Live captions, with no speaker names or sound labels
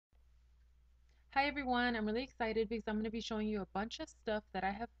Hi everyone, I'm really excited because I'm going to be showing you a bunch of stuff that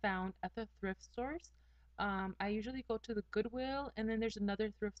I have found at the thrift stores. I usually go to the Goodwill, and then there's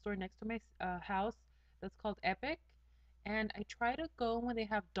another thrift store next to my house that's called Epic. And I try to go when they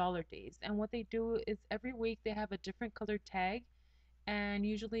have dollar days. And what they do is every week they have a different colored tag. And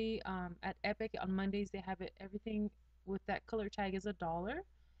usually at Epic on Mondays they have it everything with that color tag is $1.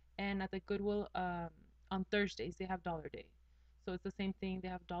 And at the Goodwill on Thursdays they have dollar day. So it's the same thing. They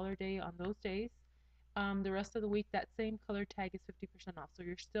have dollar day on those days. The rest of the week, that same color tag is 50% off. So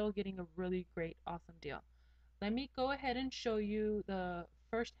you're still getting a really great, awesome deal. Let me go ahead and show you the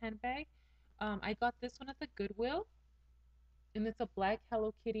first handbag. I got this one at the Goodwill, and it's a black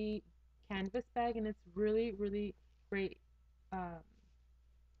Hello Kitty canvas bag, and it's really, really great. Um,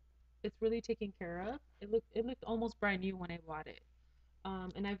 it's really taken care of. It looked almost brand new when I bought it.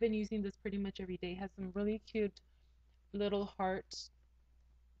 And I've been using this pretty much every day. It has some really cute little heart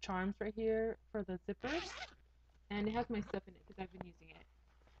charms right here for the zippers, and it has my stuff in it because I've been using it.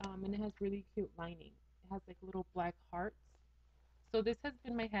 And it has really cute lining. It has like little black hearts. So this has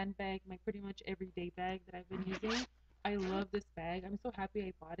been my handbag, my pretty much everyday bag that I've been using. I love this bag. I'm so happy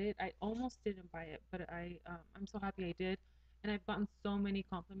I bought it. I almost didn't buy it, but I'm so happy I did. And I've gotten so many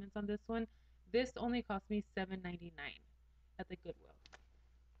compliments on this one. This only cost me $7.99 at the Goodwill.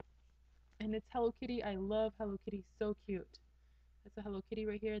 And it's Hello Kitty. I love Hello Kitty. So cute. It's a Hello Kitty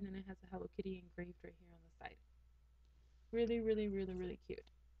right here, and then it has a Hello Kitty engraved right here on the side. Really, really, really, really cute.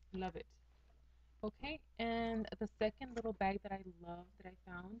 Love it. Okay, and the second little bag that I love that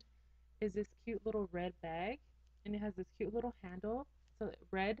I found is this cute little red bag, and it has this cute little handle. It's a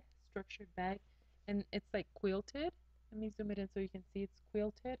red structured bag, and it's like quilted. Let me zoom it in so you can see it's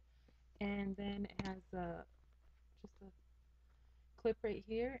quilted, and then it has just a clip right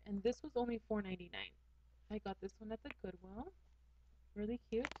here, and this was only $4.99. I got this one at the Goodwill. Really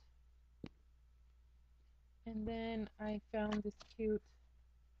cute. And then I found this cute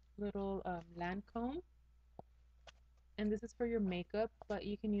little Lancome, and this is for your makeup, but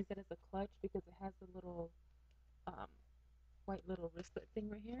you can use it as a clutch because it has a little um, white little wristlet thing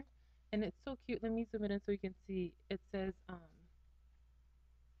right here, and it's so cute. Let me zoom it in so you can see. It says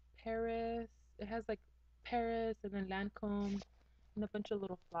Paris. It has like Paris and then Lancome and a bunch of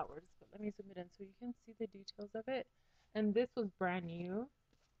little flowers. But let me zoom it in so you can see the details of it. And this was brand new.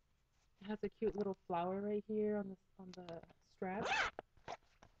 It has a cute little flower right here on the strap.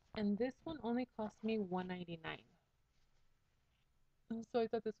 And this one only cost me $1.99. And so I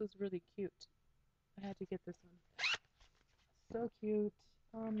thought this was really cute. I had to get this one. So cute.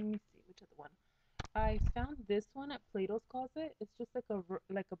 Let me see which other one. I found this one at Plato's Closet. It's just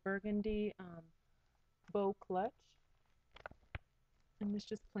like a burgundy bow clutch, and it's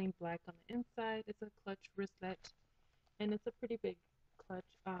just plain black on the inside. It's a clutch wristlet, and it's a pretty big clutch.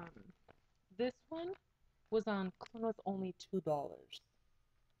 This one was only $2, so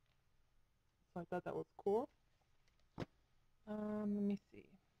I thought that was cool. Let me see.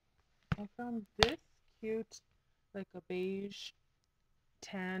 I found this cute, like a beige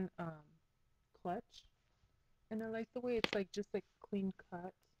tan clutch, and I like the way it's like just like clean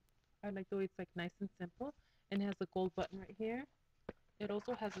cut. I like the way it's like nice and simple, and it has a gold button right here. It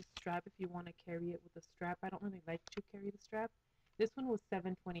also has a strap if you want to carry it with a strap. I don't really like to carry the strap. This one was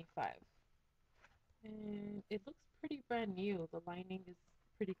 $7.25, and it looks pretty brand new. The lining is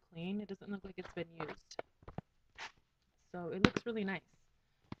pretty clean. It doesn't look like it's been used, so it looks really nice.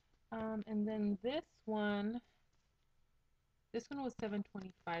 And then this one was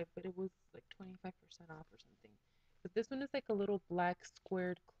 $7.25, but it was like 25% off or something. But this one is like a little black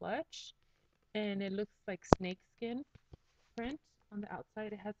squared clutch, and it looks like snakeskin print on the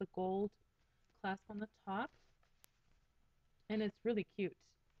outside. It has a gold clasp on the top, and it's really cute.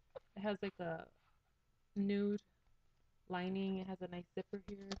 It has like a nude lining. It has a nice zipper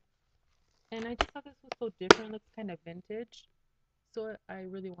here, and I just thought this was so different. It looks kind of vintage, so I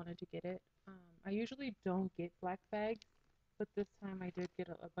really wanted to get it. I usually don't get black bags, but this time I did get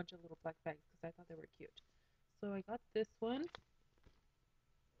a bunch of little black bags because I thought they were cute. So I got this one,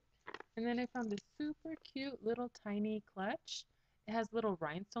 and then I found this super cute little tiny clutch. It has little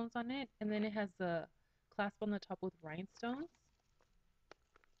rhinestones on it, and then it has a clasp on the top with rhinestones.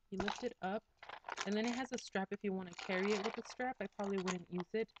 You lift it up, and then it has a strap if you want to carry it with a strap. I probably wouldn't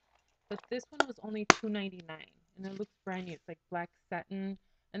use it, but this one was only $2.99, and it looks brand new. It's like black satin,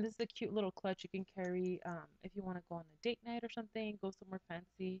 and this is a cute little clutch you can carry if you want to go on a date night or something, go somewhere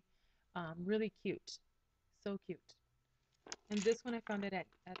fancy. Really cute, so cute. And this one I found it at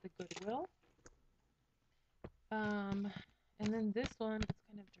the Goodwill. Um, and then this one, it's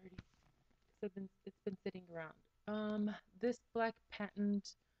kind of dirty because it's been sitting around. This black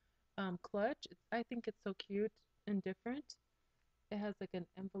patent clutch. I think it's so cute and different. It has like an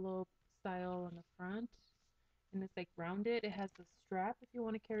envelope style on the front, and it's like rounded. It has a strap if you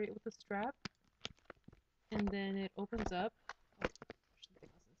want to carry it with a strap, and then it opens up. Oh, there's something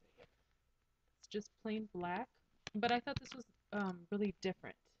else inside. It's just plain black, but I thought this was really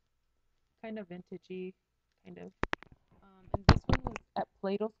different, kind of vintagey, kind of. And this one was at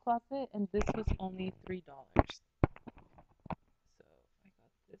Plato's Closet, and this was only $3. So I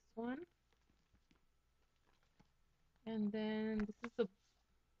got this one, and then this is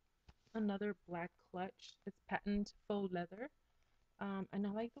another black clutch. It's patent faux leather, and I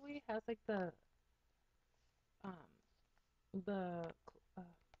like the way it has like um, the uh,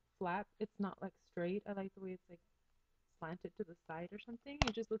 flap. It's not like straight. I like the way it's like slanted to the side or something.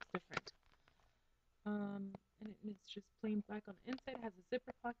 It just looks different. And it's just plain black on the inside. It has a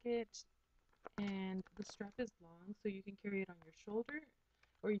zipper pocket, and the strap is long, so you can carry it on your shoulder,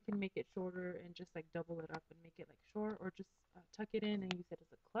 or you can make it shorter and just like double it up and make it like short, or just tuck it in and use it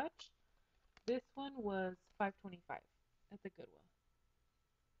as a clutch. This one was $5.25 at the Goodwill.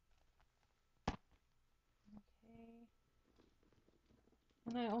 Okay.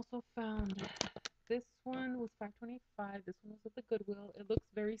 And I also found this one was $5.25. This one was at the Goodwill. It looks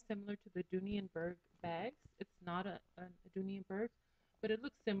very similar to the Dooney and Berg bags. It's not a Dooney and Berg, but it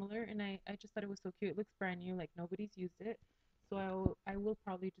looks similar, and I just thought it was so cute. It looks brand new, like nobody's used it. So I will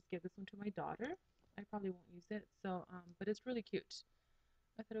probably just give this one to my daughter. I probably won't use it. So but it's really cute.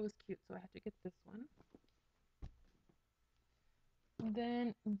 I thought it was cute, so I had to get this one. And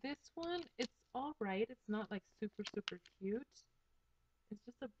then this one, it's all right. It's not like super super cute. It's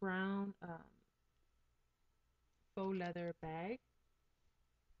just a brown faux leather bag,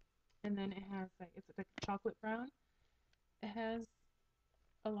 and then it has like it's like chocolate brown. It has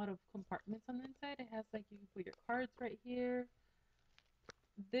a lot of compartments on the inside. It has like you can put your cards right here.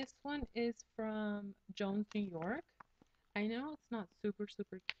 This one is from Jones, New York. I know it's not super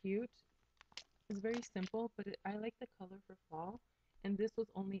super cute. It's very simple, but I like the color for fall. And this was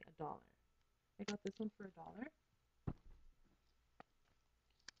only $1. I got this one for $1.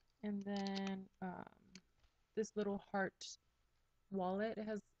 And then this little heart wallet.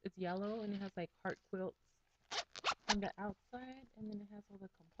 It's yellow and it has like heart quilts on the outside, and then it has all the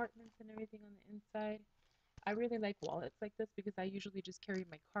compartments and everything on the inside. I really like wallets like this because I usually just carry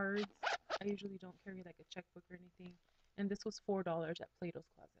my cards. I usually don't carry like a checkbook or anything. And this was $4 at Plato's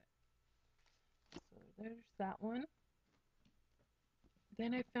Closet. So there's that one.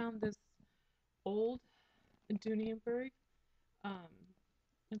 Then I found this old Dunienberg. Um,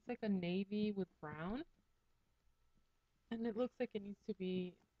 it's like a navy with brown, and it looks like it needs to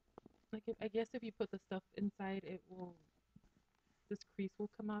be like I guess if you put the stuff inside, this crease will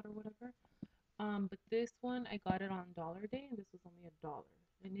come out or whatever. But this one I got it on Dollar Day, and this was only $1,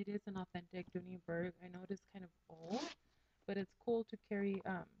 and it is an authentic Dunienberg. I know it is kind of old, but it's cool to carry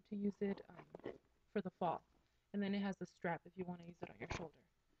to use it for the fall. And then it has a strap if you want to use it on your shoulder.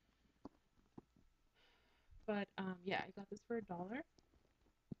 But yeah, I got this for $1.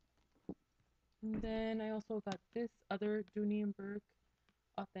 And then I also got this other Dunienberg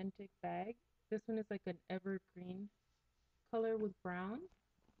authentic bag. This one is like an evergreen color with brown,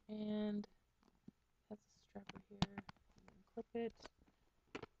 and has a strap right here. You can clip it.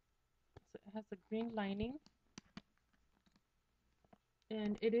 So it has a green lining,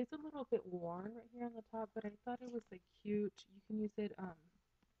 and it is a little bit worn right here on the top, but I thought it was like cute. You can use it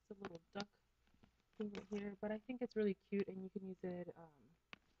it's a little duck thing right here, but I think it's really cute, and you can use it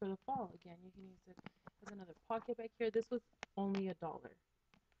for the fall. Again, you can use it as another pocket back here. This was only $1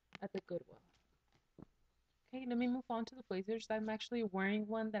 at the Goodwill. Okay, let me move on to the blazers. I'm actually wearing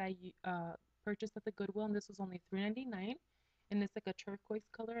one that I purchased at the Goodwill, and this was only $3.99, and it's like a turquoise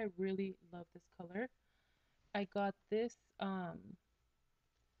color. I really love this color. I got this one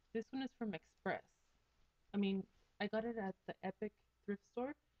is from Express. I mean, I got it at the Epic thrift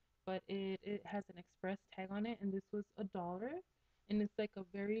store, but it has an Express tag on it, and this was $1, and it's like a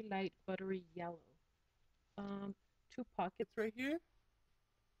very light buttery yellow. Um, two pockets right here.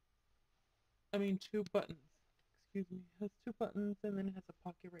 I mean, two buttons. Excuse me. It has two buttons, and then it has a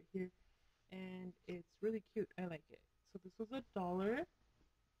pocket right here, and it's really cute. I like it. So this was $1.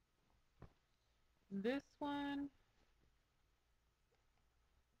 This one,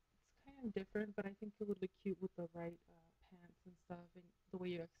 it's kind of different, but I think it would look cute with the right pants and stuff, and the way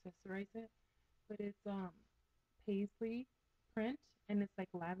you accessorize it. But it's paisley print, and it's like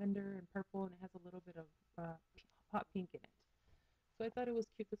lavender and purple, and it has a little bit of hot pink in it. So I thought it was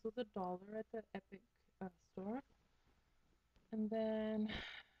cute. This was $1 at the Epic store. And then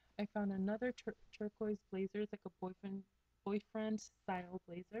I found another turquoise blazer. It's like a boyfriend style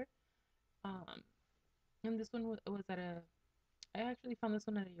blazer. Um, and this one was at a. I actually found this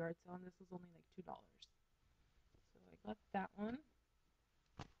one at a yard sale, and this was only like $2. So I got that one.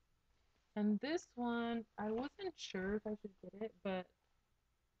 And this one, I wasn't sure if I should get it, but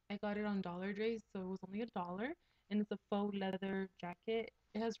I got it on Dollar Tree, so it was only $1. And it's a faux leather jacket.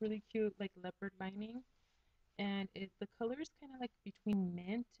 It has really cute like leopard lining, and the color is kind of like between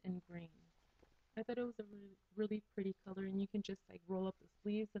mint and green. I thought it was a really pretty color, and you can just like roll up the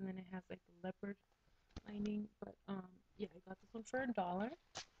sleeves, and then it has like the leopard lining. But yeah, I got this one for $1.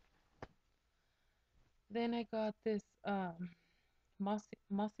 Then I got this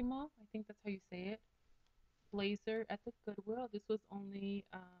Massimo, I think that's how you say it, blazer at the Goodwill. This was only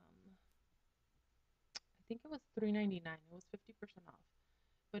I think it was $3.99. It was 50% off.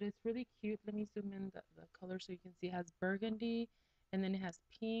 But it's really cute. Let me zoom in the color so you can see it has burgundy, and then it has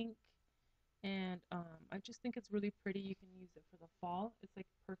pink, and I just think it's really pretty. You can use it for the fall. It's like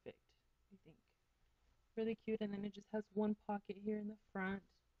perfect, I think. Really cute, and then it just has one pocket here in the front.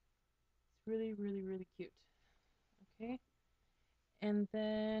 It's really cute. Okay, and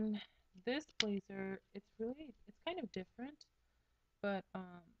then this blazer, it's kind of different, but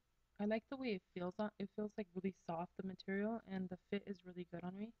I like the way it feels on. It feels like really soft, the material, and the fit is really good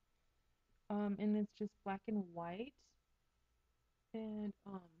on me. And it's just black and white, and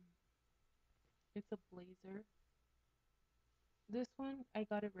it's a blazer. This one I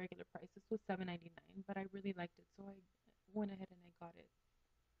got at regular price. This was $7.99, but I really liked it, so I went ahead and I got it.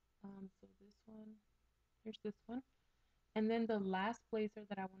 So this one, here's this one. And then the last blazer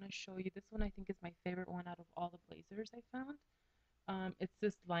that I want to show you, this one I think is my favorite one out of all the blazers I found. It's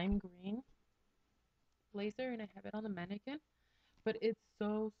this lime green blazer, and I have it on the mannequin, but it's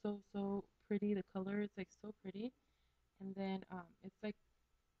so pretty. The color is like so pretty, and then it's like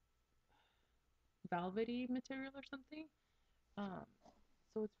velvety material or something. Um,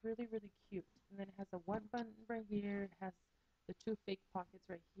 so it's really cute. And then it has a one button right here. It has the two fake pockets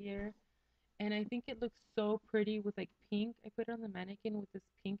right here. And I think it looks so pretty with like pink. I put it on the mannequin with this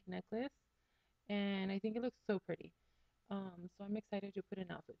pink necklace, and I think it looks so pretty. So I'm excited to put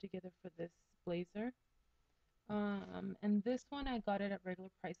an outfit together for this blazer. And this one I got it at regular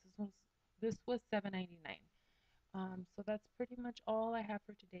price. This was $7.99. So that's pretty much all I have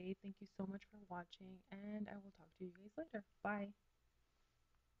for today. Thank you so much for watching, and I will talk to you guys later. Bye.